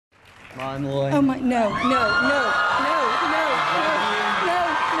Molloy. Oh my, no, no, no, no, no, no, no,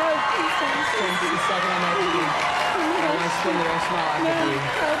 no, please don't. Since the second I met you, I want to spend the rest of my life with you.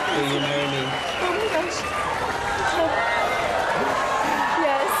 Will you marry me? Oh my gosh.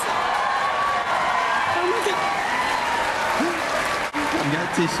 Yes. Oh my God. I've got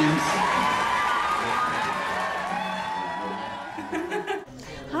tissues.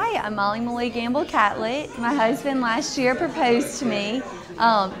 Hi, I'm Molloy Gambel Catlett. My husband last year proposed to me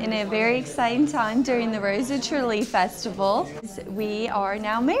in a very exciting time during the Rose of Tralee festival. We are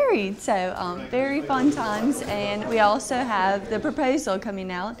now married, so very fun times, and we also have the proposal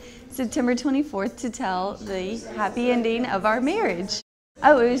coming out September 24th to tell the happy ending of our marriage.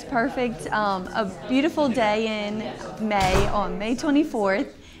 Oh, it was perfect. A beautiful day in May, on May 24th,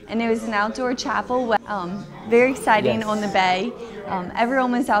 and it was an outdoor chapel. Very exciting. Yes. On the bay.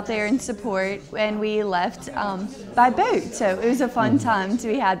 Everyone was out there in support, and we left by boat, so it was a fun time to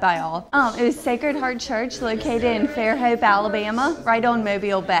be had by all. It was Sacred Heart Church, located in Fairhope, Alabama, right on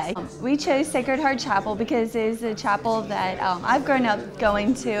Mobile Bay. We chose Sacred Heart Chapel because it is a chapel that I've grown up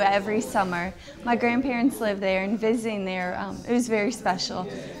going to every summer. My grandparents lived there, and visiting there, it was very special.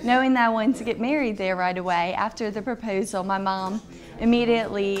 Knowing that I wanted to get married there right away after the proposal, my mom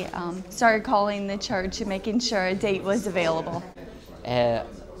immediately started calling the church and making sure a date was available.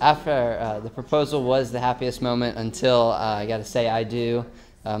 After the proposal was the happiest moment until I got to say I do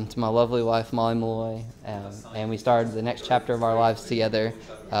to my lovely wife, Molloy, and we started the next chapter of our lives together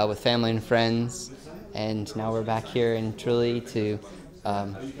with family and friends, and now we're back here in Tralee to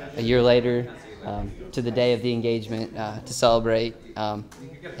a year later to the day of the engagement to celebrate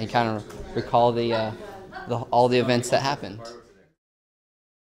and kind of recall all the events that happened.